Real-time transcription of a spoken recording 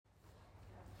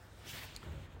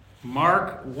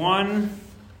Mark 1,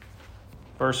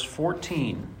 verse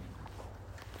 14.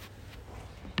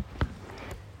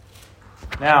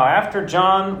 Now, after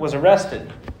John was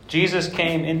arrested, Jesus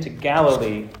came into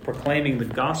Galilee, proclaiming the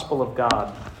gospel of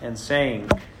God and saying,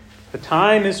 "The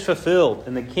time is fulfilled,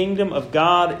 and the kingdom of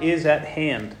God is at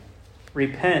hand.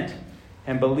 Repent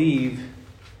and believe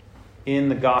in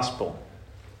the gospel."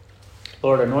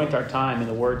 Lord, anoint our time in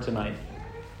the word tonight.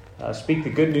 Speak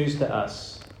the good news to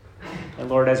us. And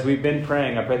Lord, as we've been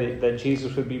praying, I pray that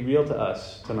Jesus would be real to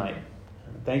us tonight.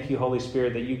 Thank you, Holy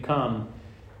Spirit, that you come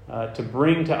to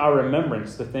bring to our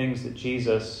remembrance the things that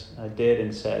Jesus did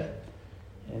and said.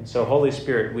 And so, Holy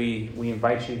Spirit, we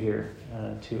invite you here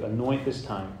to anoint this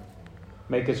time.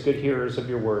 Make us good hearers of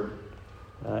your word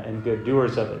and good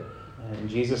doers of it. In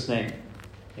Jesus' name,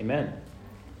 amen.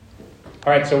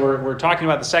 All right, so we're talking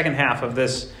about the second half of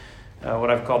this, what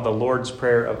I've called the Lord's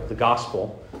Prayer of the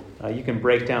Gospel. You can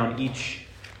break down each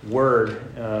word,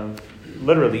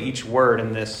 literally each word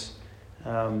in this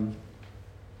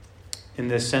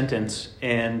sentence,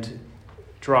 and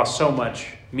draw so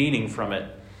much meaning from it.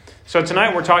 So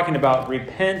tonight we're talking about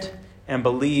repent and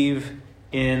believe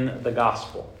in the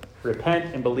gospel.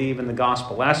 Repent and believe in the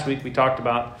gospel. Last week we talked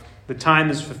about the time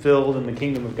is fulfilled and the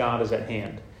kingdom of God is at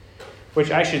hand.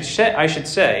 Which I should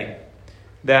say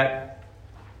that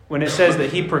when it says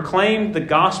that he proclaimed the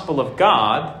gospel of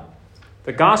God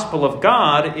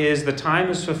is the time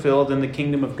is fulfilled and the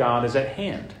kingdom of God is at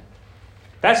hand.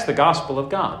 That's the gospel of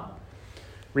God.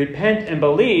 Repent and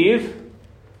believe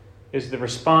is the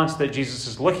response that Jesus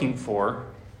is looking for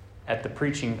at the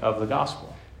preaching of the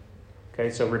gospel. Okay,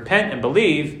 so repent and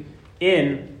believe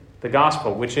in the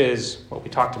gospel, which is what we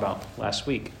talked about last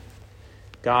week.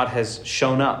 God has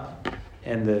shown up,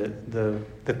 and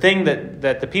the thing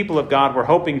that the people of God were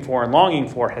hoping for and longing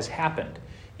for has happened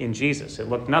in Jesus. It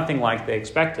looked nothing like they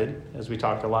expected, as we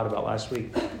talked a lot about last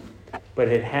week, but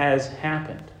it has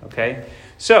happened. Okay,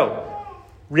 so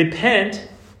repent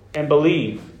and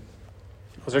believe.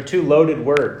 Those are two loaded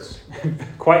words,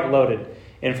 quite loaded.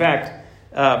 In fact,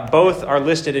 both are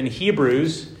listed in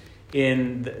Hebrews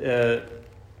in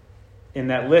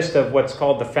that list of what's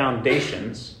called the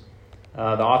foundations. The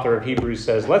author of Hebrews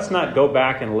says, let's not go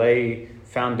back and lay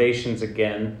foundations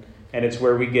again. And it's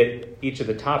where we get each of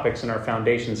the topics in our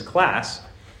foundations class.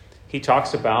 He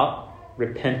talks about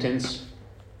repentance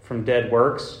from dead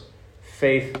works,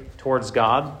 faith towards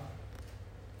God.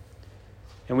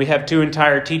 And we have two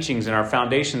entire teachings in our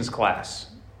foundations class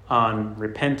on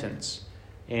repentance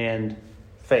and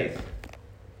faith.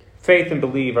 Faith and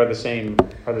believe are the same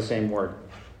word.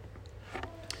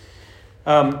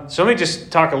 So let me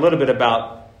just talk a little bit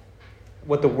about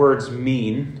what the words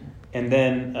mean, and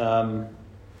then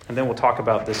we'll talk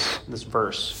about this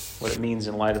verse, what it means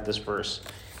in light of this verse.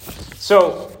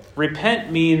 So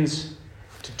repent means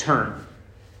to turn.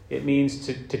 It means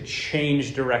to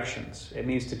change directions. It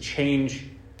means to change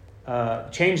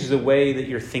the way that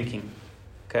you're thinking.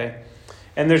 Okay,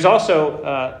 and there's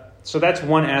also so that's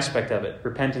one aspect of it.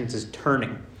 Repentance is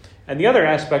turning, and the other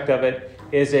aspect of it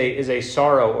is a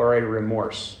sorrow or a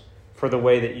remorse for the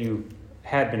way that you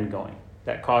had been going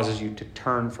that causes you to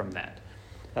turn from that.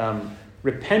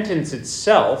 Repentance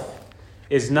itself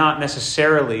is not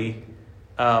necessarily,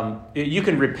 you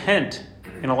can repent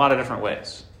in a lot of different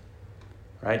ways,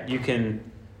 right? You can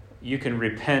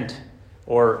repent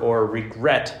or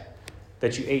regret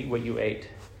that you ate what you ate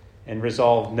and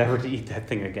resolve never to eat that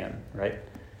thing again, right?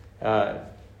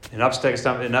 An upset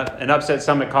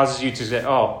stomach causes you to say,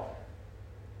 oh,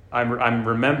 I'm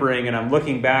remembering and I'm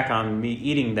looking back on me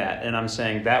eating that, and I'm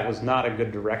saying that was not a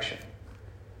good direction.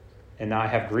 And now I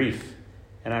have grief,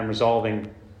 and I'm resolving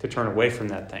to turn away from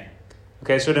that thing.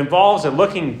 Okay, so it involves a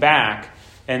looking back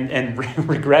and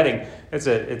regretting. It's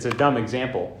a dumb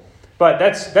example. But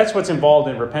that's what's involved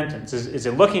in repentance, is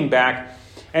a looking back.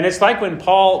 And it's like when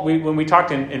when we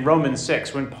talked in Romans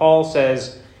 6, when Paul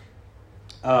says,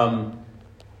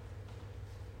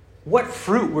 what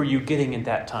fruit were you getting at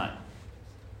that time?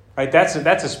 Right, that's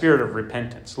a spirit of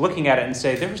repentance. Looking at it and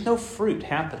say, there was no fruit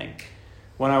happening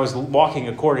when I was walking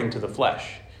according to the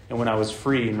flesh and when I was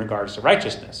free in regards to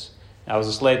righteousness. I was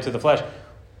a slave to the flesh.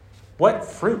 What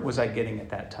fruit was I getting at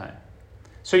that time?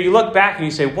 So you look back and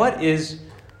you say, what is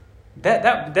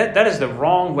that is the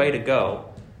wrong way to go,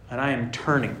 and I am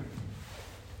turning.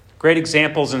 Great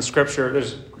examples in Scripture.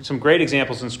 There's some great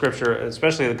examples in Scripture,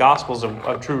 especially the Gospels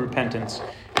of true repentance.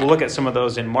 We'll look at some of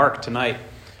those in Mark tonight.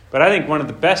 But I think one of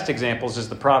the best examples is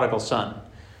the prodigal son,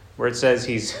 where it says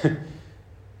he's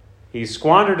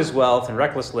squandered his wealth in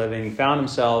reckless living. He found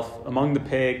himself among the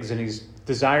pigs, and he's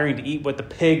desiring to eat what the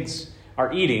pigs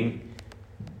are eating.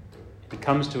 He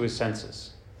comes to his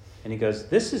senses. And he goes,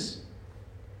 this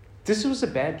was a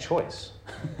bad choice.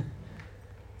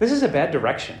 This is a bad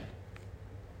direction.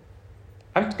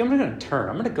 I'm going to turn.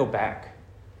 I'm going to go back.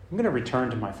 I'm going to return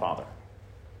to my Father.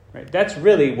 Right? That's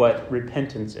really what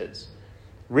repentance is.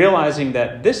 Realizing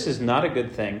that this is not a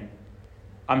good thing.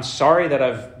 I'm sorry that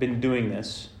I've been doing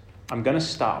this. I'm going to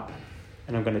stop,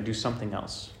 and I'm going to do something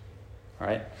else. All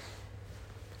right?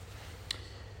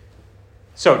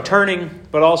 So turning,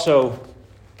 but also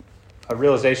a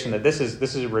realization that this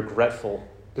is a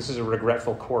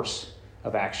regretful course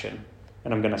of action,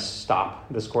 and I'm going to stop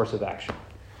this course of action.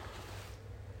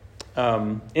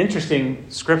 Interesting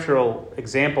scriptural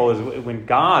example is when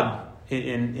God,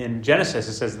 in Genesis,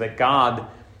 it says that God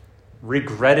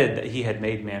regretted that he had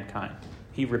made mankind.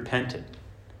 He repented.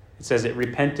 It says it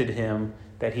repented him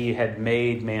that he had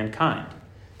made mankind.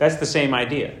 That's the same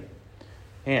idea.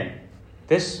 And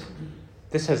this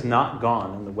has not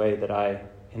gone in the way that I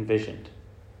envisioned.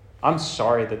 I'm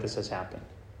sorry that this has happened.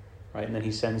 Right? And then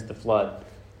he sends the flood.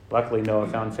 Luckily, Noah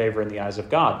found favor in the eyes of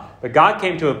God. But God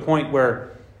came to a point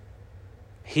where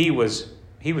he was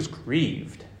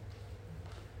grieved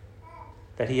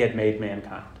that he had made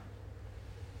mankind.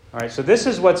 All right, so this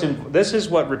is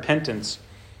what repentance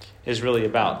is really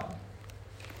about.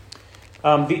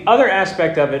 The other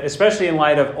aspect of it, especially in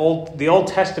light of the Old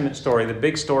Testament story, the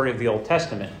big story of the Old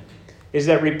Testament, is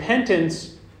that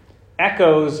repentance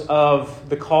echoes of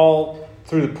the call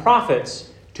through the prophets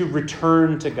to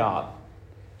return to God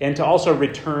and to also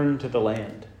return to the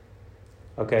land.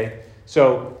 Okay,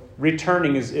 so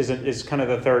returning is kind of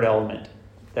the third element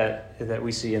that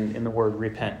we see in the word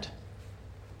repent.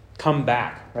 Come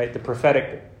back, right? The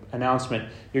prophetic announcement.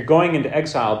 You're going into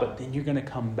exile, but then you're going to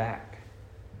come back.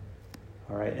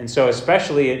 All right, and so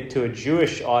especially to a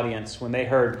Jewish audience, when they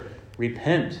heard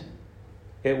repent,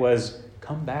 it was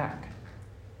come back.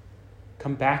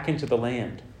 Come back into the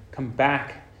land. Come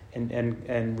back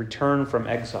and return from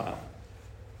exile.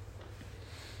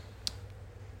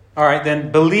 All right,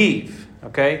 then believe.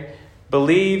 Okay,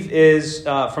 believe is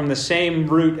from the same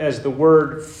root as the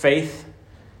word faith.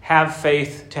 Have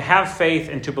faith. To have faith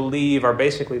and to believe are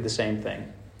basically the same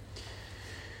thing.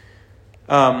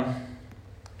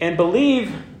 And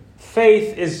believe,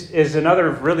 faith is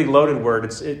another really loaded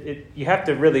word. You have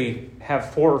to really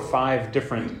have 4 or 5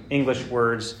 different English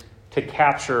words to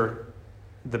capture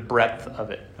the breadth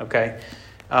of it. Okay,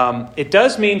 it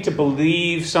does mean to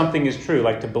believe something is true,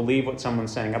 like to believe what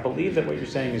someone's saying. I believe that what you're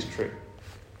saying is true.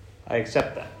 I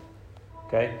accept that.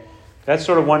 Okay, that's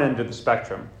sort of one end of the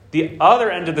spectrum. The other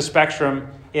end of the spectrum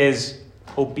is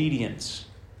obedience,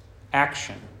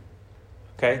 action.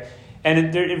 Okay,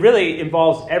 and it really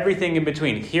involves everything in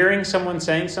between. Hearing someone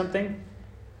saying something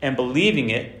and believing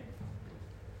it,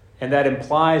 and that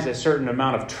implies a certain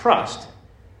amount of trust.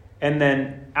 And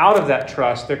then out of that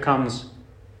trust, there comes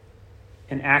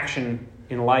an action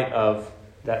in light of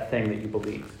that thing that you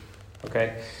believe.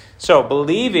 Okay? So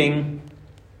believing,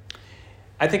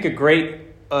 I think a great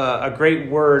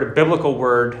word, a biblical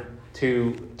word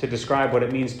to describe what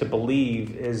it means to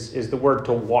believe is the word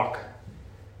to walk.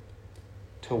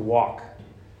 To walk.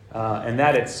 And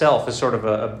that itself is sort of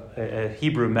a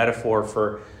Hebrew metaphor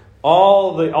for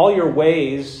all your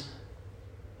ways,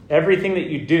 everything that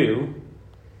you do,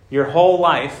 your whole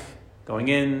life, going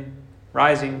in,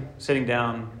 rising, sitting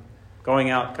down, going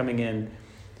out, coming in,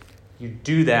 you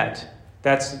do that.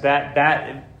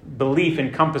 That belief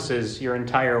encompasses your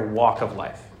entire walk of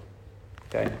life.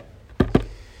 Okay?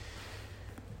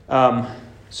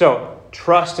 So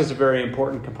trust is a very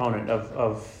important component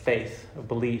of faith, of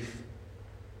belief.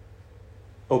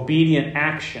 Obedient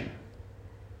action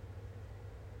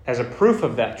as a proof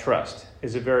of that trust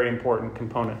is a very important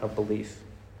component of belief.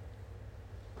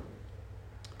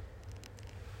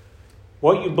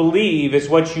 What you believe is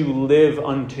what you live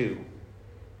unto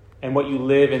and what you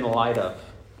live in light of.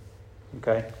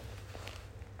 Okay?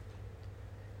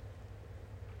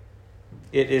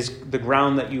 It is the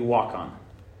ground that you walk on.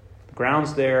 The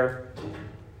ground's there.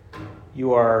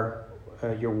 You're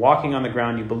walking on the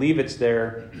ground. You believe it's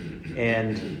there,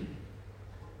 and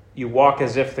you walk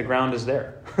as if the ground is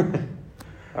there.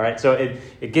 All right. So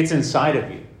it gets inside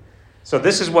of you. So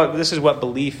this is what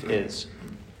belief is.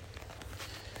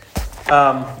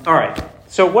 All right.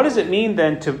 So what does it mean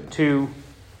then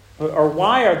or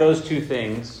why are those two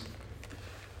things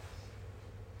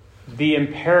the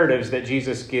imperatives that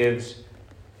Jesus gives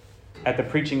at the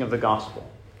preaching of the gospel?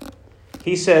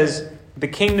 He says, the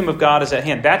kingdom of God is at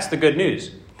hand. That's the good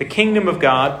news. The kingdom of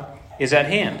God is at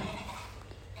hand.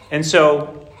 And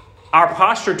so our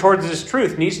posture towards this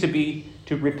truth needs to be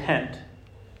to repent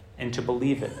and to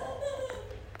believe it.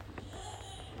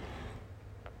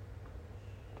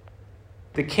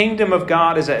 The kingdom of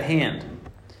God is at hand.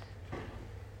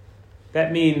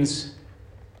 That means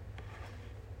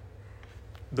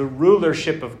the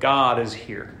rulership of God is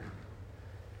here.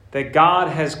 That God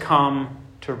has come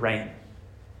to reign.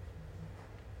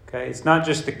 Okay? It's not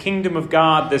just the kingdom of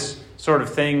God, this sort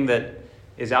of thing that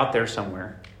is out there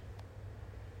somewhere.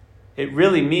 It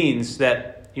really means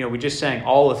that, we just sang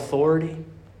all authority.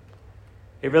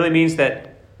 It really means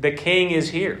that the king is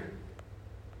here.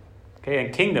 Okay,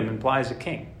 and kingdom implies a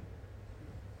king.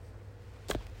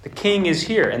 The king is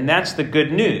here, and that's the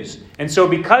good news. And so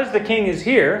because the king is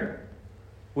here,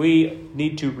 we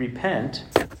need to repent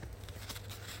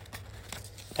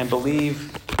and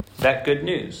believe that good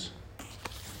news.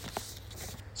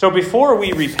 So before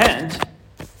we repent,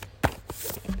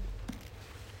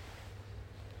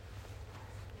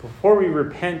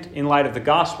 in light of the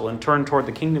gospel and turn toward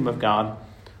the kingdom of God,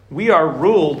 we are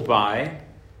ruled by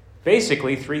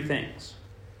basically three things.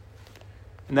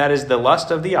 And that is the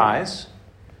lust of the eyes,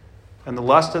 and the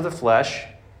lust of the flesh,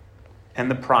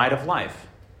 and the pride of life.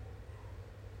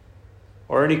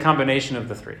 Or any combination of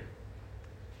the three.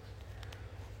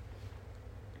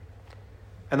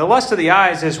 And the lust of the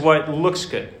eyes is what looks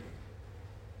good.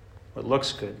 What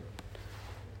looks good.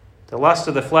 The lust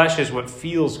of the flesh is what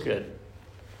feels good.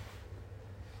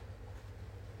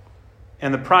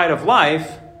 And the pride of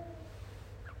life,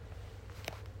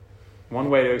 one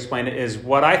way to explain it is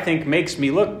what I think makes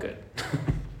me look good.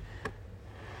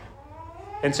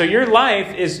 And so your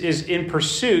life is in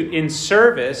pursuit, in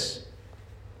service,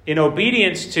 in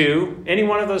obedience to any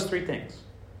one of those three things.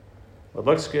 What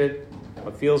looks good,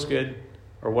 what feels good,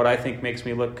 or what I think makes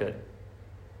me look good.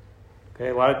 Okay,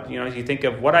 a lot of, you think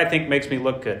of what I think makes me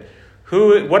look good.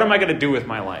 What am I going to do with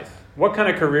my life? What kind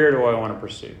of career do I want to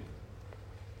pursue?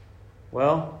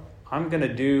 Well, I'm going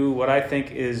to do what I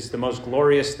think is the most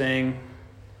glorious thing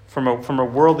from a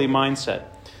worldly mindset.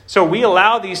 So we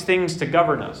allow these things to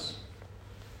govern us.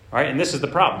 All right, and this is the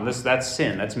problem. That's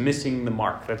sin. That's missing the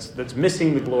mark. That's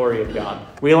missing the glory of God.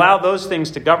 We allow those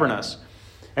things to govern us.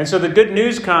 And so the good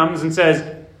news comes and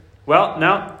says, well,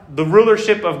 now the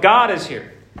rulership of God is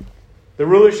here. The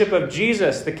rulership of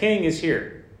Jesus, the King, is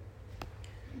here.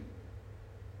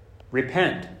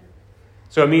 Repent.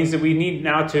 So it means that we need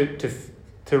now to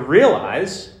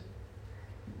realize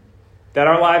that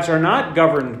our lives are not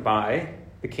governed by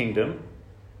the kingdom.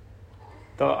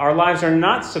 Our lives are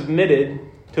not submitted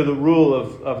to the rule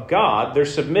of God. They're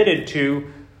submitted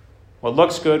to what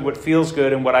looks good, what feels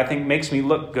good, and what I think makes me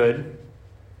look good.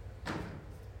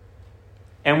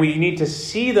 And we need to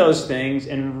see those things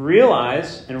and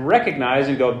realize and recognize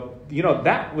and go,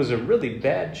 that was a really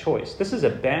bad choice. This is a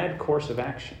bad course of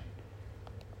action.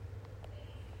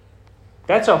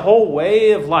 That's a whole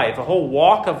way of life, a whole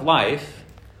walk of life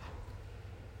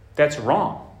that's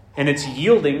wrong. And it's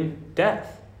yielding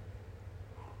death.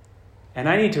 And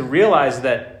I need to realize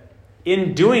that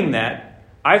in doing that,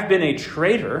 I've been a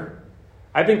traitor.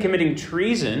 I've been committing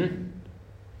treason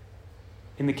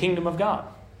in the kingdom of God.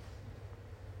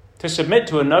 To submit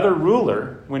to another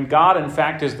ruler when God, in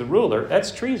fact, is the ruler,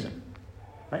 that's treason.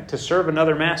 Right? To serve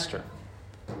another master.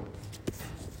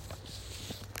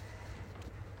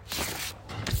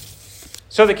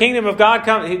 So the kingdom of God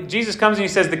comes, Jesus comes and he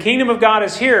says, the kingdom of God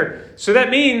is here. So that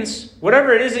means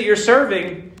whatever it is that you're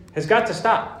serving has got to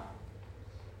stop.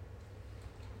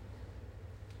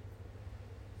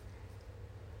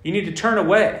 You need to turn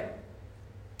away.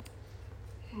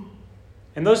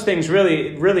 And those things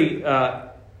really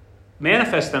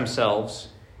manifest themselves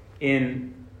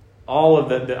in all of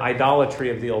the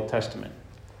idolatry of the Old Testament.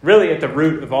 Really, at the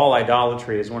root of all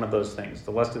idolatry is one of those things.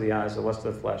 The lust of the eyes, the lust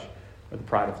of the flesh, or the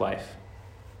pride of life.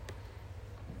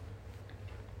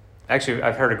 Actually,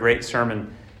 I've heard a great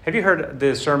sermon. Have you heard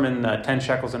the sermon, 10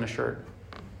 Shekels in a Shirt?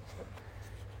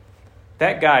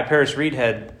 That guy, Paris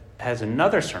Reedhead, has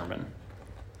another sermon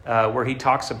where he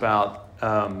talks about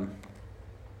the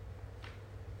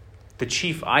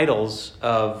chief idols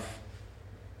of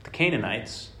the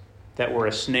Canaanites that were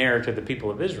a snare to the people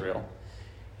of Israel.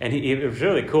 And it was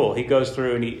really cool. He goes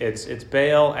through and it's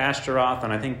Baal, Ashtaroth,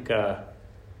 and I think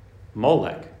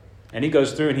Molech. And he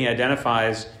goes through and he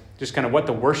identifies just kind of what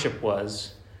the worship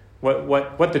was,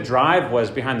 what the drive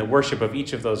was behind the worship of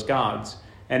each of those gods.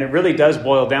 And it really does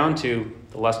boil down to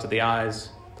the lust of the eyes,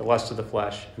 the lust of the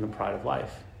flesh, and the pride of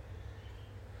life.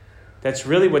 That's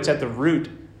really what's at the root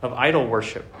of idol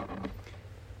worship.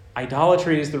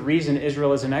 Idolatry is the reason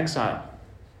Israel is in exile.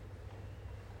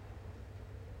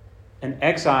 And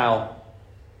exile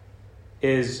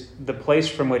is the place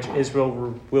from which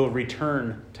Israel will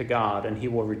return to God, and he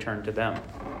will return to them.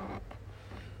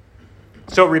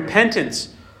 So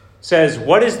repentance says,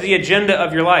 what is the agenda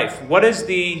of your life? What is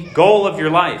the goal of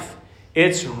your life?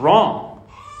 It's wrong.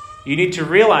 You need to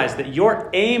realize that your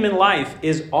aim in life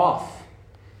is off.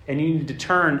 And you need to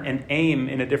turn and aim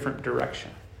in a different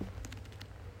direction.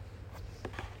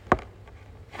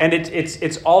 And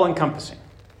it's all-encompassing.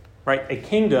 Right? A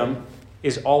kingdom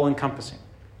is all-encompassing.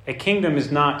 A kingdom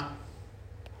is not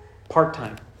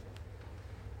part-time.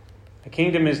 A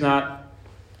kingdom is not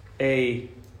a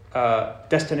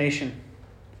destination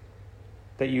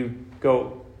that you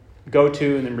go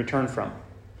to and then return from.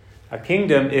 A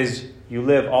kingdom is you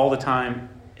live all the time,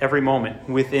 every moment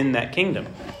within that kingdom.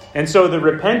 And so the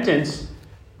repentance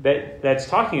that's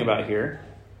talking about here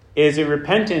is a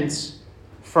repentance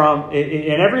from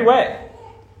in every way,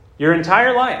 your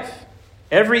entire life,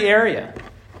 every area,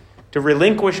 to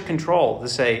relinquish control, to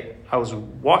say, I was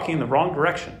walking in the wrong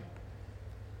direction.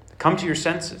 Come to your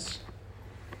senses.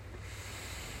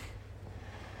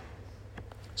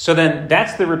 So then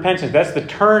that's the repentance, that's the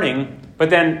turning. But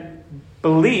then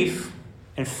belief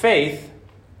and faith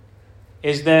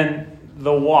is then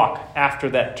the walk after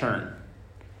that turn.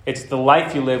 It's the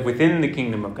life you live within the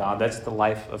kingdom of God. That's the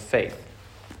life of faith.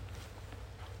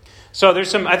 So there's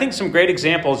some great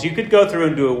examples. You could go through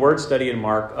and do a word study in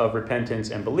Mark of repentance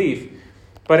and belief,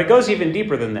 but it goes even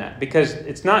deeper than that, because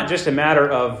it's not just a matter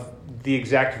of the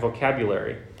exact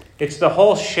vocabulary. It's the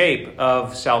whole shape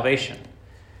of salvation.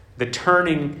 The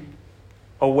turning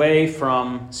away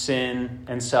from sin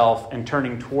and self and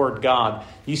turning toward God.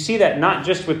 You see that not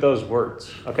just with those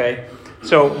words, okay?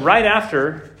 So right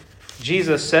after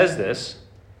Jesus says this,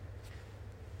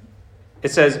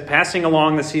 it says, passing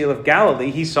along the Sea of Galilee,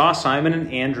 he saw Simon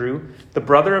and Andrew, the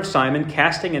brother of Simon,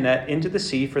 casting a net into the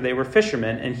sea, for they were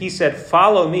fishermen. And he said,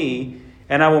 follow me,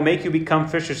 and I will make you become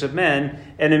fishers of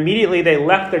men. And immediately they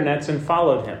left their nets and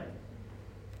followed him.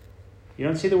 You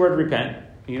don't see the word repent.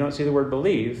 You don't see the word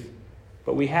believe.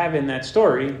 But we have in that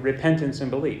story repentance and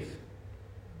belief.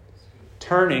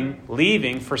 Turning,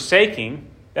 leaving, forsaking,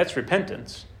 that's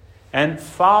repentance. And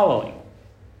following,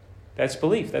 that's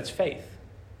belief, that's faith.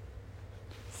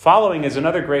 Following is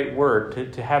another great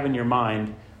word to have in your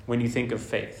mind when you think of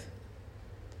faith.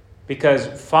 Because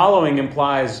following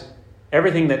implies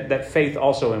everything that faith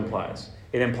also implies.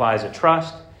 It implies a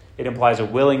trust. It implies a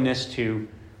willingness to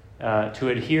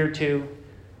adhere to.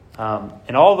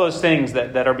 And all those things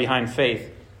that are behind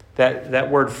faith,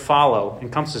 that word follow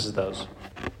encompasses those.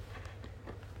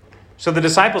 So the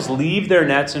disciples leave their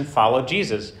nets and follow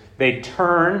Jesus. They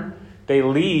turn, they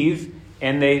leave,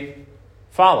 and they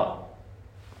follow.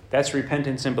 That's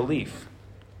repentance and belief.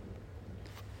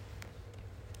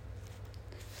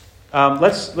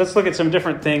 Let's look at some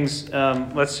different things.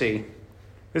 Let's see.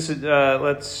 This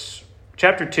is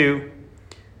chapter 2.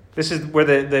 This is where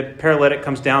the paralytic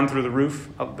comes down through the roof.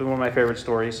 One of my favorite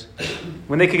stories.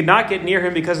 When they could not get near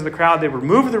him because of the crowd, they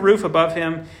removed the roof above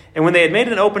him. And when they had made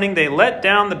an opening, they let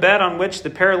down the bed on which the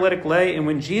paralytic lay. And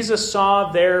when Jesus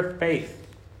saw their faith.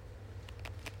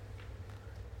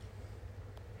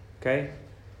 Okay?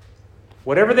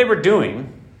 Whatever they were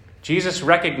doing, Jesus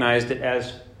recognized it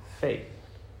as faith.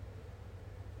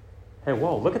 Hey,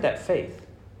 whoa, look at that faith.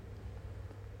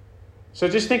 So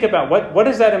just think about what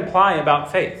does that imply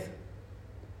about faith?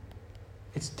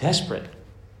 It's desperate.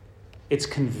 It's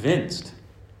convinced.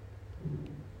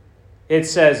 It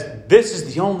says, this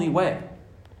is the only way.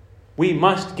 We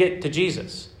must get to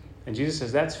Jesus. And Jesus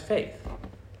says, that's faith.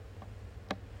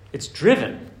 It's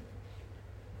driven.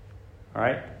 All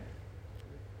right?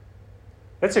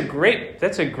 That's a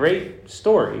great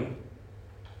story.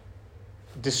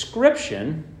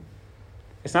 Description.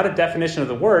 It's not a definition of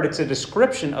the word. It's a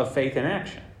description of faith in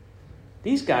action.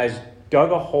 These guys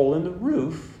dug a hole in the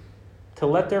roof to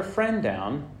let their friend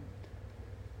down.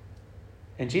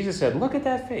 And Jesus said, look at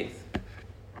that faith.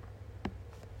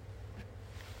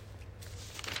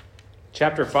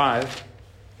 Chapter 5.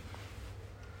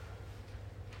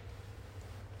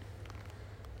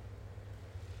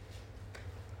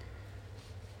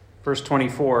 Verse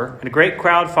 24, and a great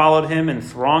crowd followed him and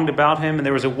thronged about him. And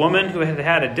there was a woman who had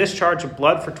had a discharge of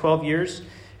blood for 12 years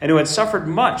and who had suffered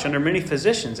much under many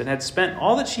physicians and had spent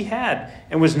all that she had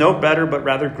and was no better, but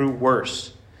rather grew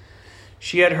worse.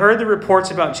 She had heard the reports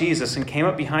about Jesus and came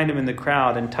up behind him in the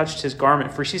crowd and touched his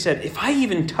garment. For she said, if I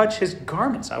even touch his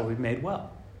garments, I will be made well.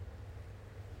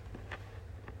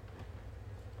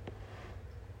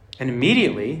 And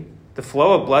immediately the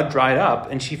flow of blood dried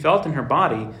up, and she felt in her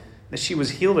body that she was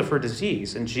healed of her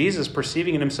disease. And Jesus,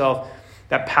 perceiving in himself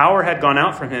that power had gone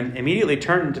out from him, immediately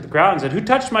turned into the crowd and said, who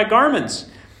touched my garments?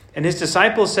 And his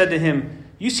disciples said to him,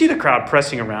 you see the crowd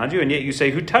pressing around you, and yet you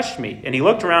say, who touched me? And he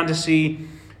looked around to see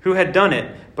who had done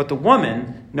it. But But the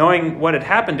woman, knowing what had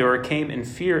happened to her, came in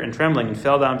fear and trembling and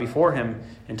fell down before him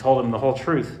and told him the whole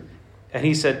truth. And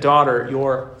he said, "Daughter,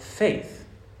 your faith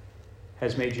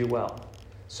has made you well."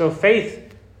 So in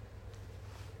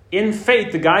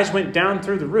faith, the guys went down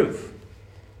through the roof.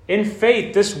 In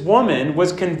faith, this woman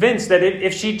was convinced that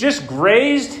if she just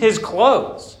grazed his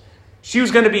clothes, she was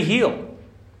going to be healed.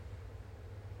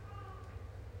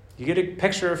 You get a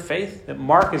picture of faith that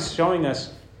Mark is showing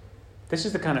us. This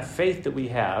is the kind of faith that we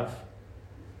have.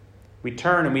 We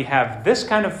turn and we have this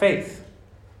kind of faith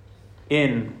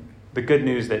in the good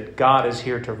news that God is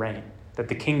here to reign, that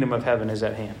the kingdom of heaven is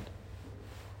at hand.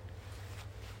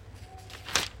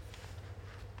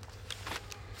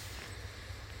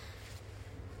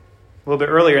 A little bit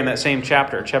earlier in that same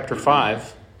chapter, chapter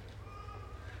 5,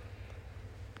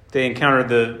 they encountered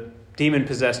the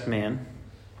demon-possessed man.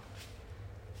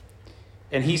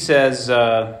 And he says,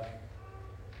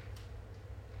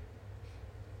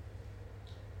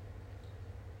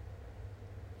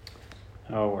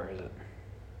 where is it?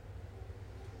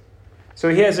 So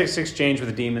he has this exchange with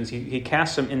the demons. He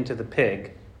casts them into the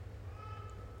pig.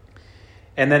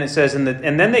 And then it says, and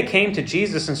then they came to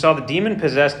Jesus and saw the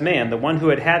demon-possessed man, the one who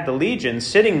had had the legion,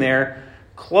 sitting there,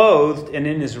 clothed and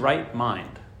in his right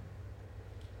mind.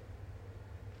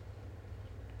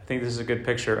 I think this is a good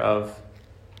picture of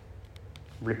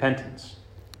repentance.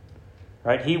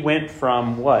 Right? He went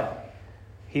from what?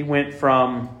 He went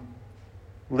from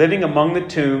living among the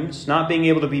tombs, not being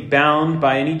able to be bound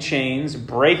by any chains,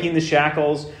 breaking the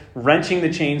shackles, wrenching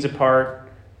the chains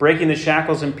apart, breaking the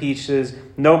shackles in pieces,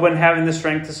 no one having the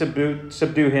strength to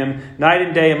subdue him. Night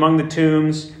and day among the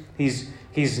tombs, he's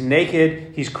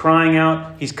naked, he's crying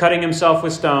out, he's cutting himself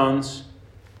with stones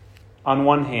on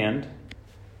one hand.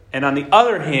 And on the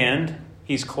other hand,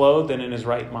 he's clothed and in his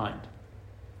right mind.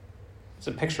 It's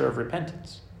a picture of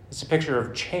repentance. It's a picture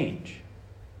of change.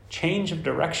 Change of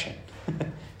direction.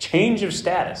 Change of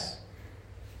status.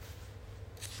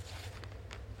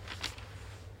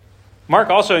 Mark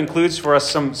also includes for us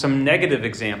some negative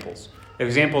examples.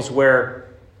 Examples where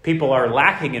people are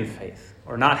lacking in faith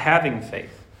or not having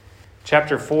faith.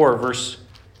 Chapter 4, verse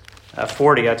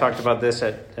 40. I talked about this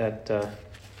at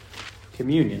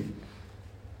communion.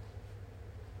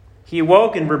 He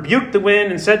awoke and rebuked the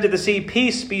wind and said to the sea,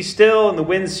 "Peace, be still." And the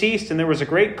wind ceased and there was a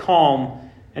great calm.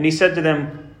 And he said to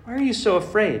them, "Why are you so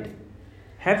afraid?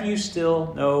 Have you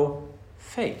still no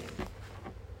faith?"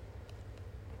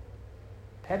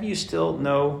 Have you still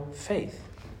no faith?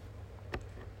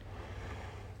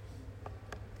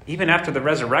 Even after the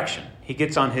resurrection, he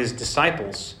gets on his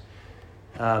disciples,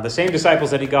 the same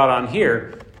disciples that he got on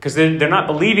here, because they're not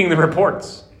believing the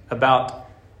reports about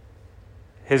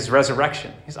his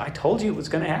resurrection. He says, "I told you it was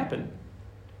going to happen."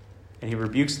 And he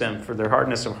rebukes them for their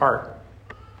hardness of heart.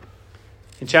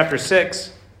 In chapter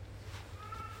 6,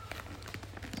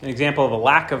 an example of a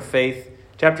lack of faith.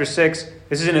 Chapter 6,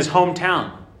 this is in his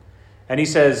hometown. And he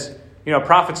says,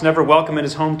 prophets never welcome in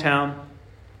his hometown.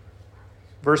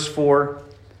 Verse 4,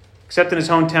 except in his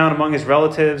hometown among his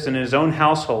relatives and in his own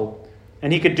household.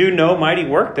 And he could do no mighty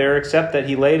work there except that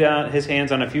he laid out his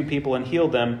hands on a few people and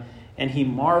healed them. And he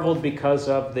marveled because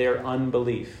of their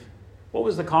unbelief. What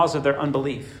was the cause of their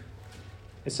unbelief?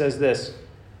 It says this,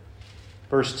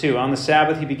 verse 2, on the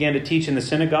Sabbath he began to teach in the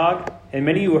synagogue, and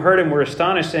many who heard him were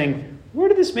astonished, saying, "Where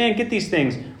did this man get these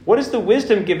things? What is the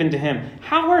wisdom given to him?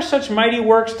 How are such mighty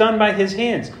works done by his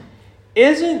hands?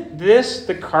 Isn't this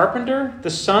the carpenter,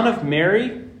 the son of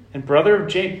Mary and brother of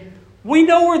James?" We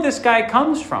know where this guy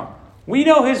comes from. We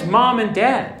know his mom and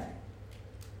dad.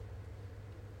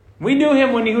 We knew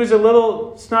him when he was a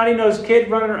little snotty-nosed kid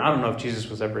running around. I don't know if Jesus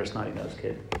was ever a snotty-nosed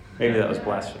kid. Maybe that was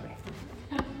blasphemy.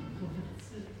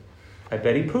 I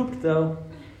bet he pooped, though.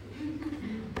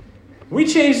 We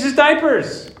changed his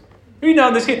diapers. We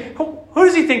know this kid. Who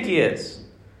does he think he is?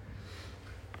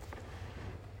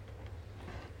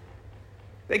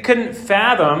 They couldn't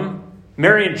fathom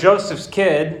Mary and Joseph's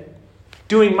kid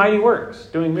doing mighty works,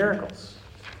 doing miracles.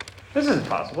 This isn't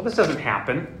possible. This doesn't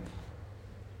happen.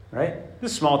 Right?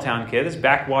 This small town kid, this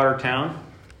backwater town.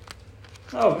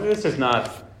 Oh, this is not,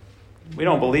 we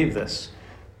don't believe this.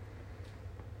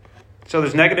 So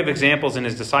there's negative examples in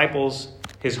his disciples,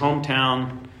 his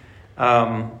hometown,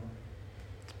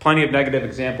 plenty of negative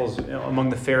examples among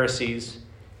the Pharisees.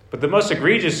 But the most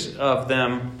egregious of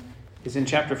them is in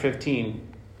chapter 15.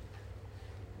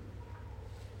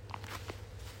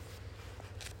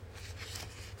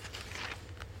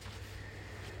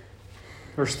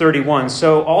 Verse 31,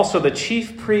 so also the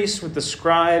chief priests with the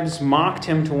scribes mocked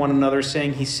him to one another,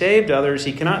 saying, "He saved others,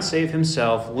 he cannot save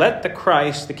himself. Let the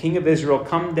Christ, the King of Israel,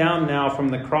 come down now from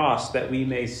the cross that we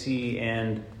may see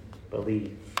and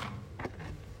believe.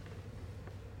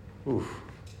 Oof.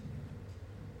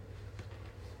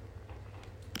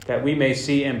 That we may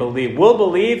see and believe. We'll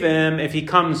believe him if he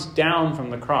comes down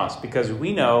from the cross, because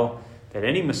we know that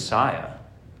any Messiah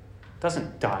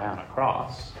doesn't die on a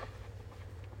cross.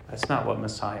 That's not what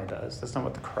Messiah does. That's not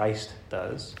what the Christ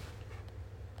does.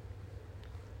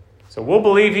 So we'll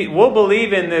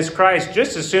believe in this Christ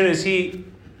just as soon as he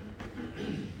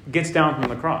gets down from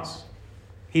the cross.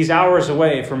 He's hours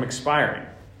away from expiring.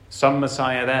 Some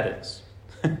Messiah that is.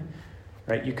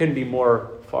 Right? You couldn't be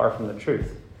more far from the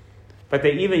truth. But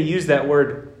they even use that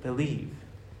word believe.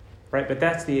 Right? But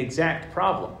that's the exact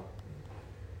problem.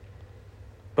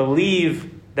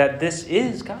 Believe that this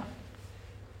is God.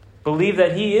 Believe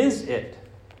that he is it.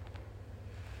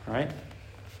 All right?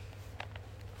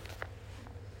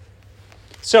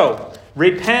 So,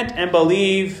 repent and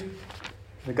believe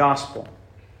the gospel.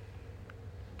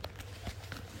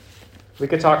 We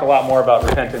could talk a lot more about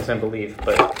repentance and belief,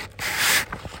 but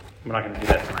we're not going to do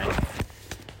that tonight.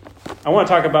 I want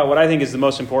to talk about what I think is the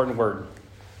most important word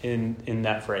in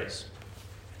that phrase.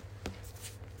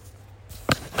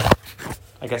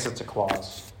 I guess it's a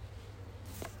clause.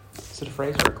 Is it a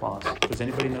phrase or a clause? Does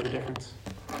anybody know the difference?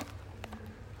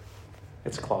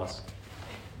 It's a clause.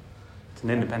 It's an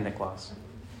independent clause.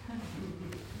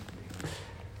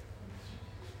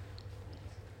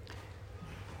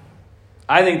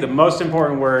 I think the most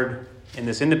important word in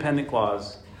this independent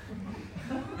clause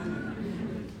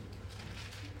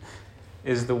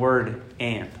is the word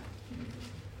and.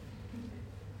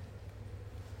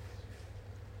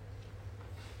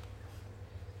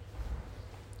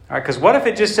 All right, because what if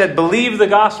it just said, believe the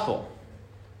gospel?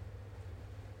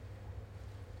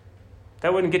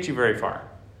 That wouldn't get you very far.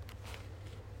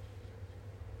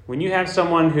 When you have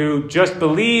someone who just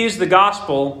believes the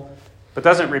gospel but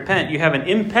doesn't repent, you have an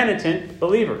impenitent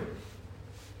believer.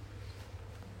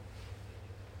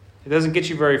 It doesn't get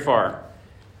you very far.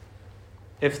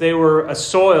 If they were a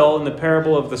soil in the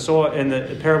parable of the sower,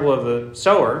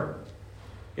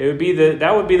 it would be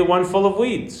that would be the one full of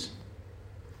weeds.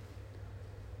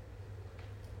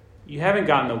 You haven't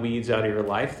gotten the weeds out of your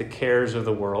life, the cares of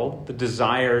the world, the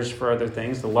desires for other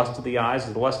things, the lust of the eyes,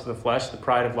 the lust of the flesh, the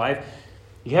pride of life.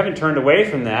 You haven't turned away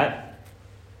from that.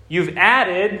 You've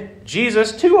added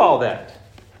Jesus to all that.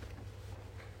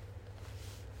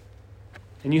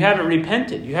 And you haven't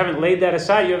repented. You haven't laid that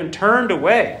aside. You haven't turned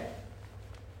away.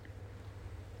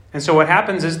 And so what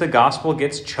happens is the gospel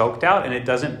gets choked out and it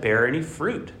doesn't bear any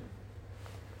fruit.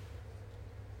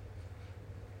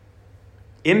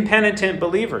 Impenitent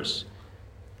believers.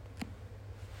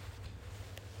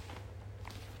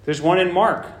 There's one in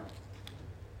Mark.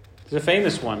 There's a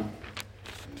famous one.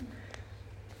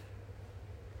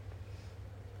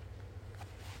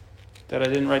 That I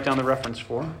didn't write down the reference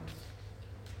for.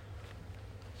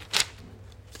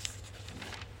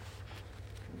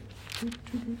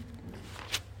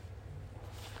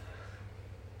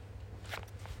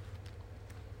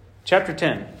 Chapter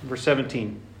 10, verse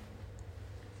 17.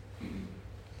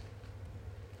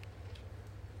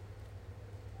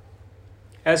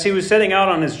 As he was setting out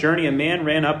on his journey, a man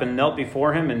ran up and knelt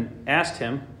before him and asked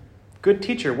him, "Good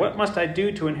teacher, what must I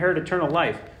do to inherit eternal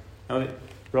life?" Now,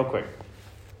 real quick.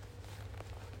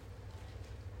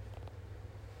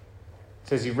 It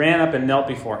says he ran up and knelt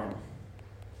before him.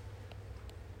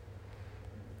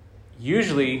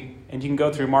 Usually, and you can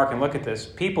go through Mark and look at this,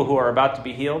 people who are about to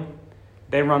be healed,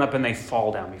 they run up and they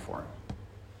fall down before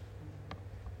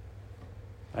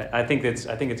him. I think it's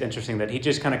interesting that he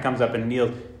just kind of comes up and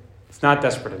kneels. It's not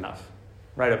desperate enough,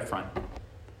 right up front.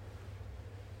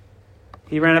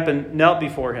 He ran up and knelt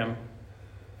before him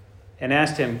and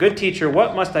asked him, "Good teacher,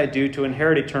 what must I do to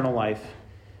inherit eternal life?"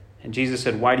 And Jesus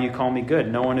said, "Why do you call me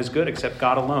good? No one is good except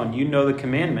God alone. You know the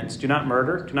commandments. Do not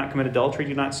murder. Do not commit adultery.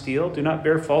 Do not steal. Do not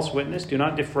bear false witness. Do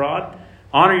not defraud.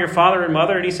 Honor your father and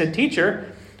mother." And he said,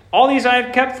 "Teacher, all these I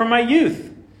have kept from my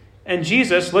youth." And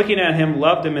Jesus, looking at him,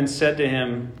 loved him and said to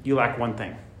him, "You lack one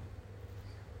thing."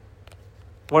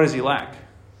 What does he lack?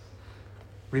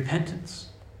 Repentance.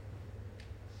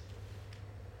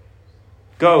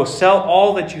 Go, sell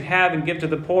all that you have and give to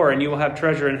the poor, and you will have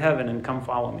treasure in heaven, and come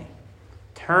follow me.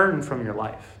 Turn from your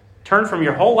life. Turn from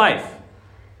your whole life.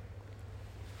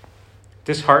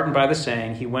 Disheartened by the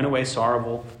saying, he went away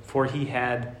sorrowful, for he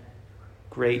had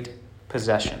great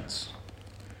possessions.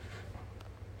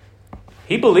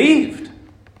 He believed.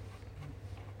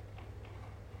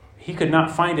 He could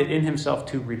not find it in himself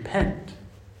to repent.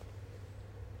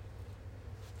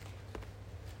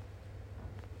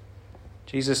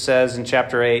 Jesus says in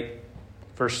chapter 8,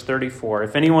 verse 34,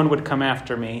 "If anyone would come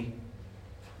after me,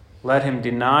 let him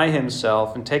deny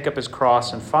himself and take up his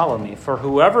cross and follow me. For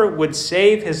whoever would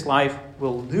save his life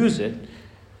will lose it,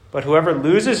 but whoever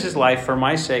loses his life for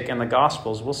my sake and the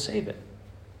gospel's will save it.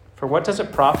 For what does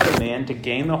it profit a man to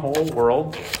gain the whole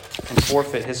world and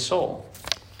forfeit his soul?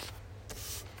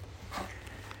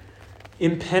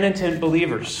 Impenitent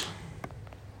believers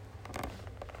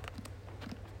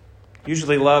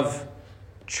usually love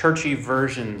churchy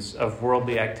versions of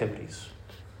worldly activities.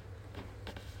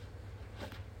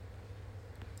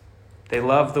 They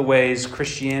love the ways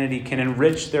Christianity can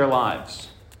enrich their lives.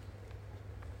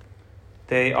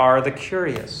 They are the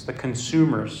curious, the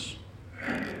consumers,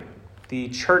 the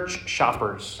church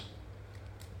shoppers,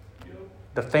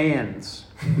 the fans.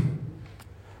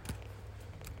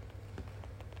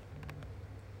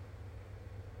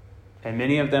 And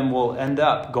many of them will end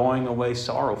up going away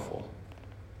sorrowful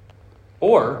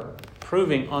or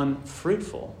proving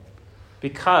unfruitful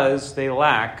because they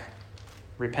lack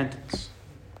repentance.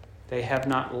 They have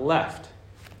not left.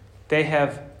 They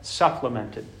have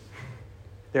supplemented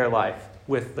their life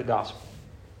with the gospel.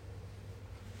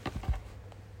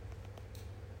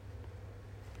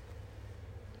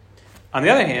 On the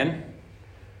other hand,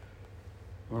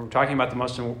 we're talking about the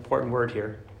most important word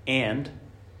here, and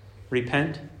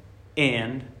repent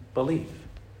and believe.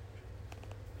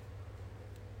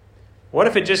 What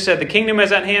if it just said, the kingdom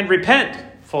is at hand, repent,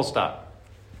 full stop?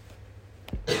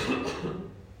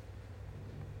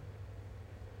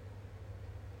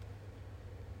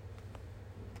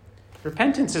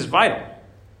 Repentance is vital,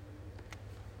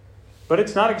 but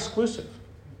it's not exclusive.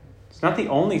 It's not the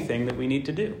only thing that we need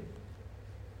to do.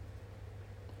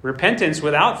 Repentance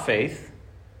without faith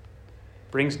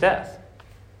brings death,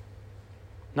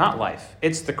 not life.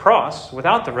 It's the cross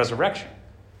without the resurrection.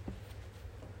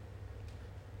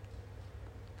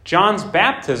 John's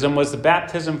baptism was the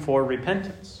baptism for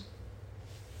repentance.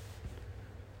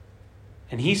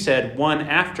 And he said, one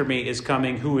after me is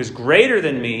coming who is greater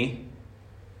than me,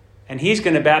 and he's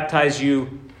going to baptize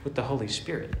you with the Holy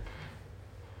Spirit.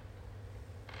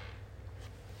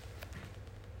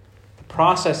 The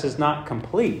process is not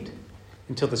complete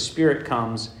until the Spirit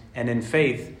comes, and in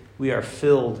faith we are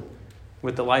filled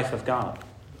with the life of God.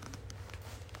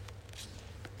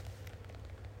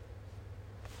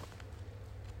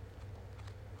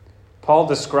 Paul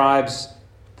describes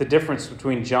the difference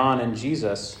between John and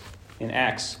Jesus in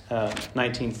Acts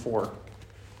 19:4.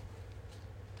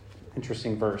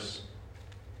 Interesting verse.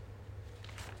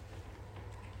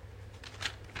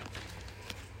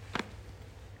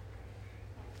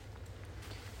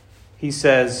 He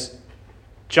says,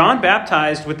 John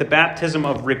baptized with the baptism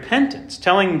of repentance,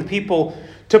 telling the people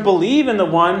to believe in the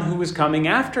one who was coming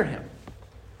after him.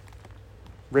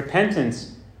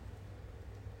 Repentance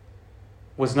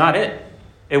was not it.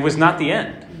 It was not the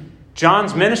end.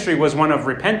 John's ministry was one of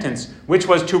repentance, which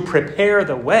was to prepare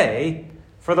the way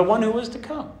for the one who was to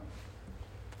come.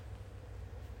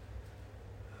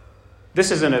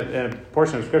 This is in a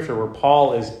portion of Scripture where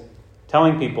Paul is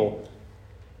telling people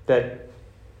that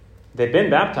they've been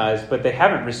baptized, but they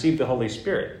haven't received the Holy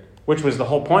Spirit, which was the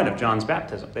whole point of John's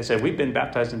baptism. They said, we've been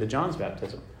baptized into John's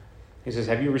baptism. He says,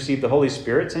 have you received the Holy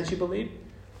Spirit since you believed?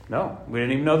 No, we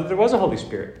didn't even know that there was a Holy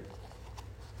Spirit.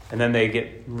 And then they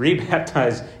get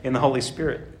rebaptized in the Holy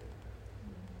Spirit.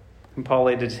 And Paul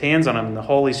laid his hands on them, and the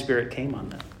Holy Spirit came on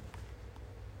them.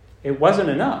 It wasn't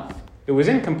enough. It was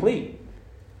incomplete.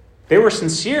 They were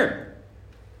sincere.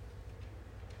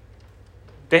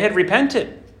 They had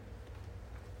repented.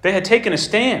 They had taken a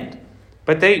stand.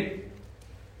 But they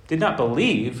did not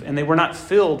believe, and they were not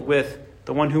filled with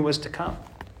the one who was to come.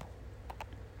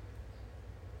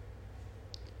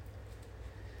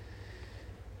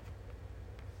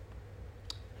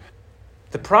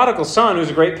 The prodigal son, who's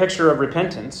a great picture of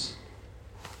repentance,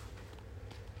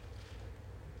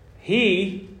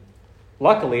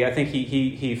 luckily, I think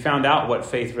he found out what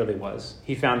faith really was.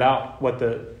 He found out what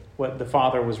the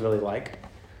Father was really like.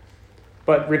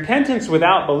 But repentance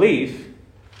without belief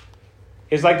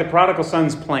is like the prodigal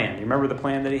son's plan. You remember the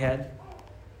plan that he had?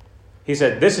 He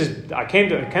said, I came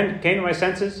to my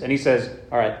senses, and he says,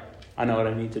 all right, I know what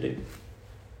I need to do.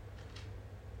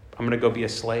 I'm going to go be a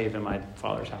slave in my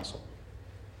father's household.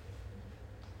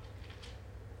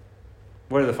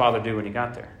 What did the father do when he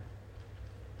got there?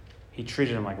 He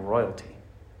treated him like royalty.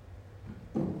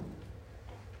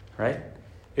 Right?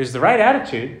 It was the right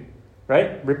attitude,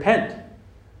 right? Repent.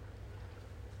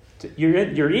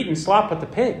 You're eating slop with the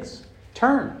pigs.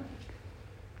 Turn.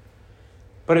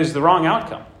 But it was the wrong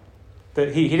outcome.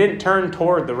 He didn't turn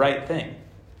toward the right thing.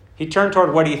 He turned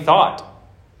toward what he thought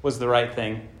was the right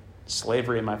thing.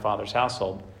 Slavery in my father's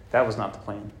household. That was not the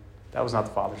plan. That was not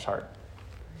the Father's heart.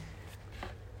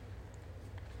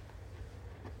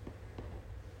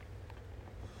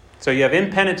 So you have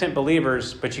impenitent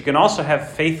believers, but you can also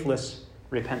have faithless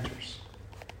repenters.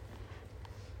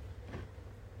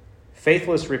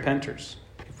 Faithless repenters.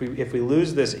 If we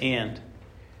lose this and,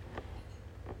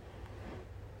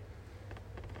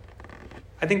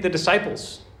 I think the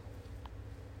disciples,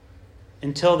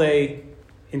 until they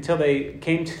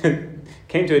came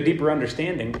to a deeper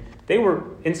understanding, they were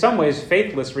in some ways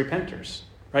faithless repenters.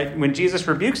 Right? When Jesus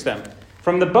rebukes them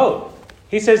from the boat,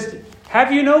 he says,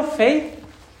 "Have you no faith?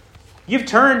 You've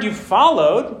turned, you've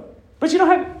followed, but you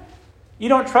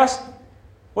don't trust.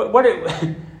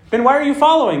 Then why are you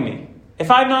following me?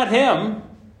 If I'm not him,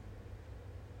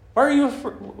 why are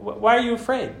you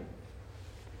afraid?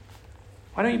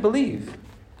 Why don't you believe?"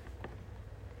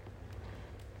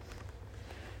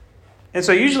 And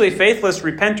so usually faithless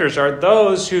repenters are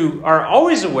those who are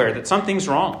always aware that something's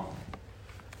wrong.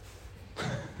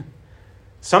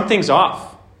 Something's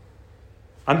off.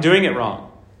 I'm doing it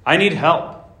wrong. I need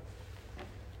help.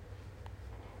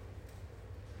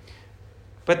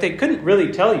 But they couldn't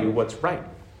really tell you what's right.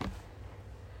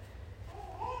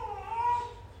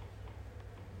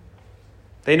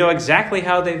 They know exactly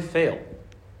how they've failed.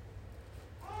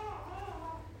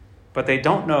 But they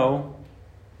don't know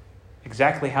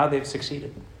exactly how they've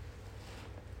succeeded.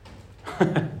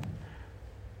 Isn't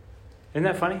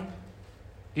that funny?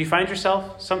 Do you find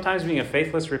yourself sometimes being a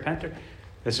faithless repenter?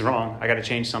 This is wrong. I got to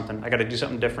change something. I got to do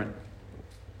something different.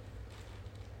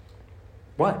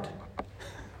 What?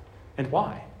 And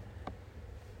why?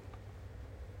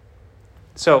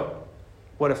 So,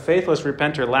 what a faithless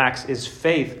repenter lacks is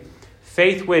faith.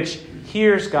 Faith which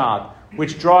hears God,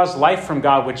 which draws life from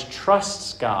God, which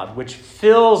trusts God, which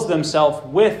fills themselves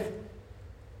with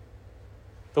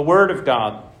the Word of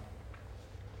God.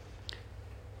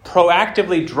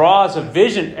 Proactively draws a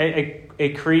vision,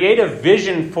 a creative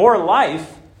vision for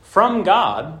life from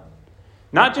God.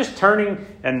 Not just turning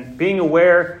and being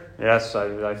aware, yes,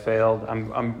 I failed,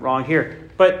 I'm wrong here.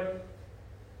 But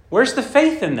where's the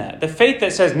faith in that? The faith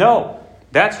that says, no,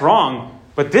 that's wrong,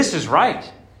 but this is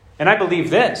right. And I believe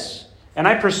this. And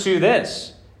I pursue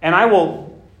this. And I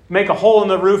will make a hole in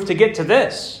the roof to get to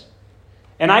this.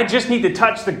 And I just need to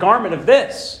touch the garment of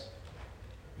this.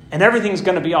 And everything's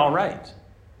going to be all right.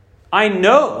 I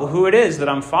know who it is that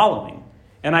I'm following.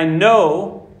 And I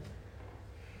know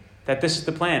that this is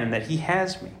the plan and that He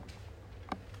has me.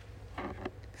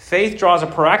 Faith draws a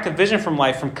proactive vision from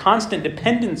life, from constant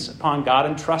dependence upon God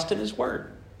and trust in His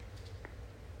Word.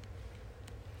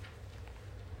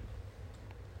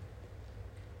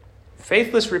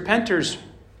 Faithless repenters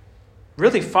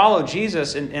really follow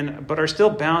Jesus but are still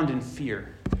bound in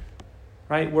fear.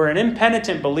 Right? Where an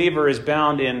impenitent believer is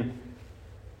bound in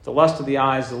the lust of the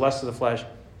eyes, the lust of the flesh,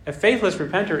 a faithless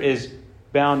repenter is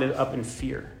bound up in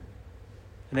fear.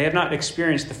 And they have not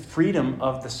experienced the freedom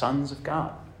of the sons of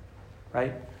God.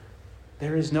 Right?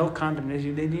 There is no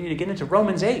condemnation. They need to get into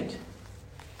Romans 8.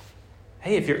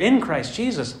 Hey, if you're in Christ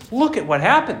Jesus, look at what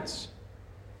happens.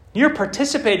 You're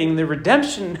participating in the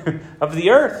redemption of the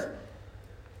earth.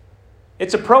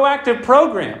 It's a proactive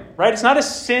program, right? It's not a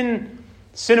sin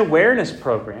awareness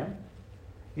program.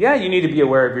 Yeah, you need to be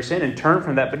aware of your sin and turn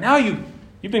from that. But now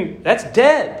that's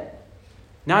dead.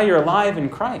 Now you're alive in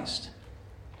Christ.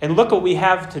 And look what we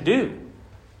have to do.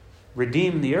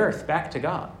 Redeem the earth back to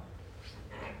God.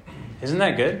 Isn't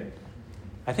that good?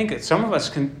 I think that some of us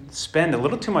can spend a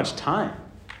little too much time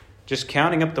just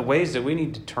counting up the ways that we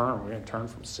need to turn. We're going to turn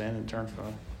from sin and turn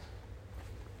from...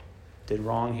 Did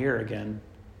wrong here again.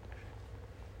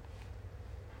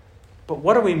 But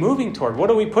what are we moving toward? What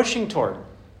are we pushing toward?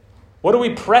 What are we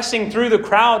pressing through the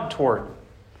crowd toward?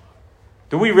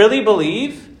 Do we really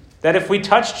believe that if we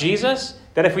touch Jesus,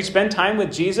 that if we spend time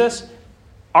with Jesus,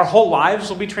 our whole lives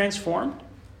will be transformed?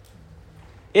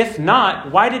 If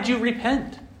not, why did you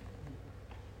repent?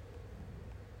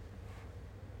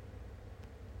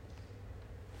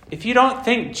 If you don't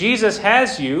think Jesus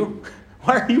has you,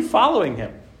 why are you following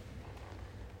Him?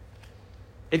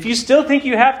 If you still think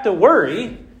you have to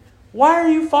worry, why are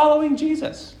you following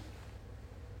Jesus?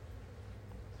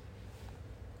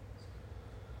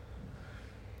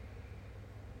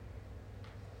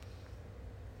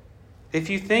 If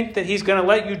you think that He's going to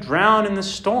let you drown in the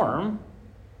storm,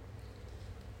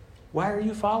 why are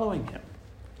you following Him?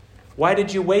 Why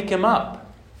did you wake Him up?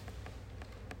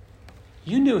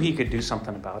 You knew He could do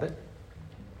something about it.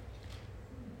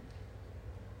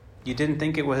 You didn't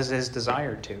think it was His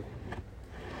desire to.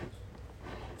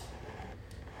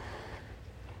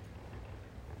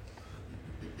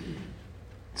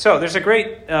 So there's a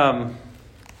great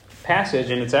passage,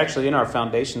 and it's actually in our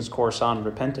Foundations course on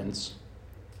repentance.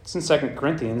 It's in 2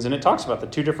 Corinthians, and it talks about the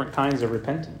two different kinds of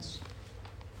repentance.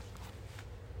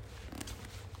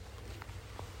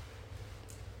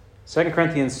 2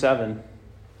 Corinthians 7,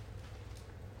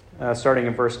 starting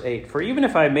in verse 8. For even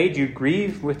if I made you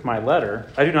grieve with my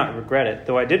letter, I do not regret it,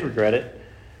 though I did regret it.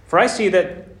 For I see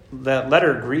that that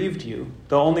letter grieved you,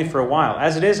 though only for a while.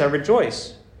 As it is, I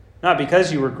rejoice, not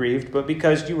because you were grieved, but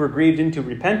because you were grieved into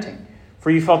repenting. For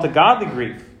you felt a godly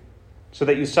grief, so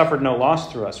that you suffered no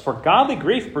loss through us. For godly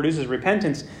grief produces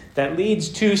repentance that leads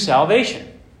to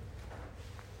salvation.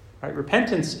 Right?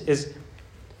 Repentance is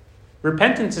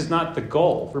not the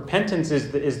goal. Repentance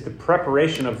is the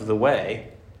preparation of the way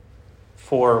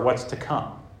for what's to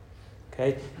come.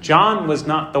 Okay? John was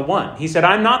not the one. He said,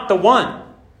 I'm not the one.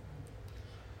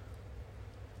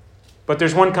 But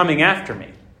there's one coming after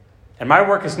me. And my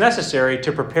work is necessary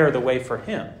to prepare the way for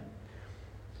him.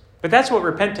 But that's what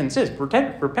repentance is.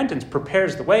 Repentance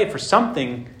prepares the way for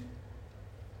something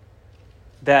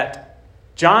that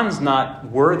John's not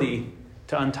worthy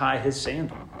to untie his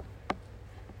sandal.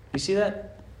 You see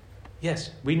that?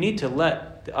 Yes, we need to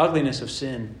let the ugliness of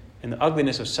sin and the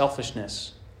ugliness of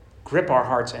selfishness grip our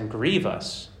hearts and grieve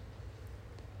us.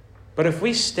 But if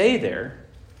we stay there,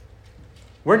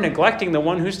 we're neglecting the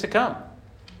one who's to come.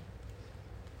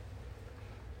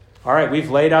 All right, we've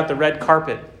laid out the red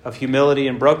carpet of humility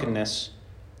and brokenness.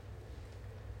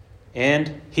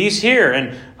 And he's here,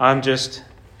 and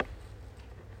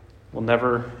we'll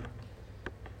never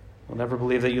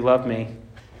believe that you love me.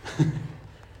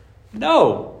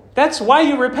 No, that's why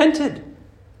you repented.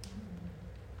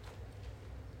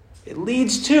 It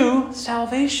leads to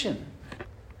salvation.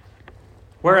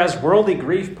 Whereas worldly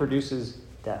grief produces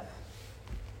death.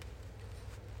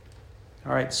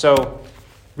 All right, so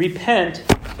repent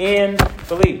and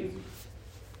believe.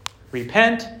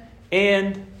 Repent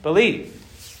and believe.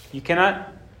 You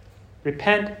cannot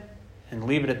repent and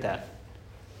leave it at that.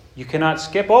 You cannot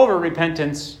skip over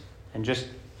repentance and just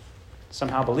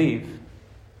somehow believe.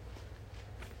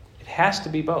 It has to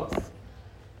be both.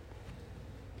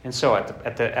 And so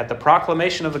at the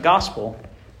proclamation of the gospel,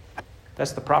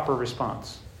 that's the proper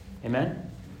response.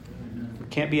 Amen? We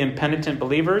can't be impenitent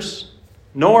believers,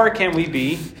 nor can we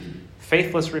be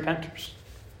faithless repenters.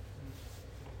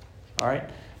 All right?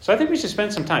 So I think we should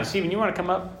spend some time. Stephen, you want to come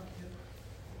up?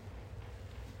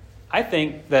 I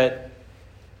think that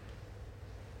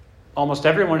almost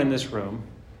everyone in this room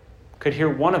could hear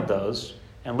one of those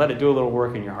and let it do a little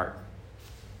work in your heart.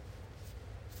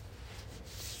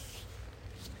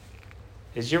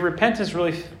 Is your repentance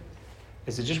really,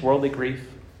 is it just worldly grief?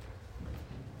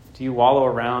 Do you wallow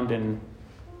around in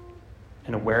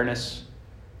an awareness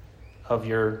of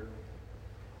your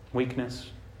weakness?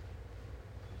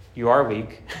 You are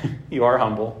weak. You are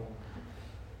humble.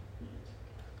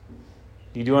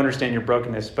 You do understand your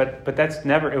brokenness, but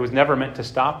it was never meant to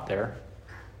stop there.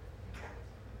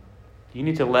 You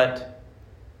need to let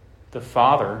the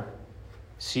Father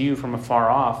see you from afar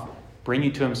off, bring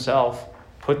you to himself,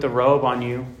 put the robe on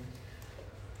you,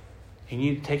 and you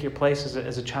need to take your place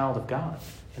as a child of God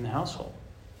in the household.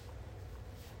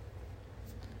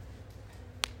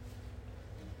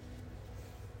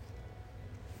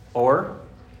 Or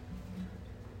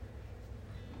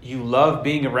you love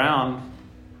being around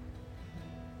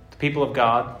the people of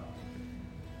God,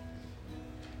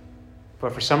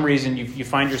 but for some reason you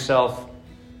find yourself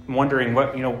wondering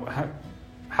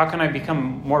how can I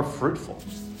become more fruitful?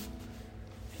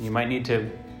 And you might need to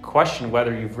question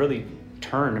whether you've really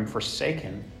turned and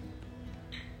forsaken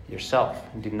yourself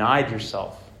and denied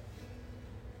yourself.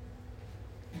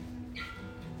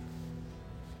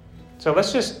 So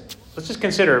let's just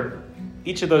consider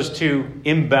each of those two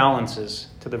imbalances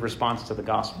to the response to the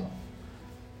gospel.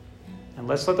 And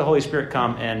let's let the Holy Spirit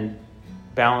come and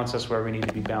balance us where we need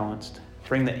to be balanced.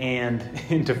 Bring the and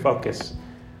into focus.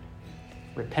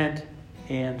 Repent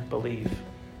and believe.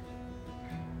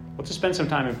 We'll just spend some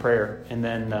time in prayer and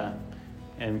then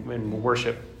and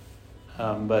worship.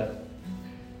 But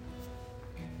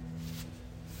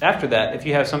after that, if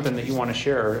you have something that you want to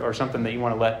share or something that you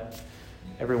want to let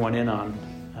everyone in on,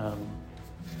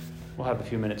 we'll have a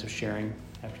few minutes of sharing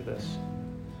after this.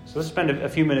 So let's spend a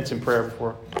few minutes in prayer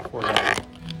before that.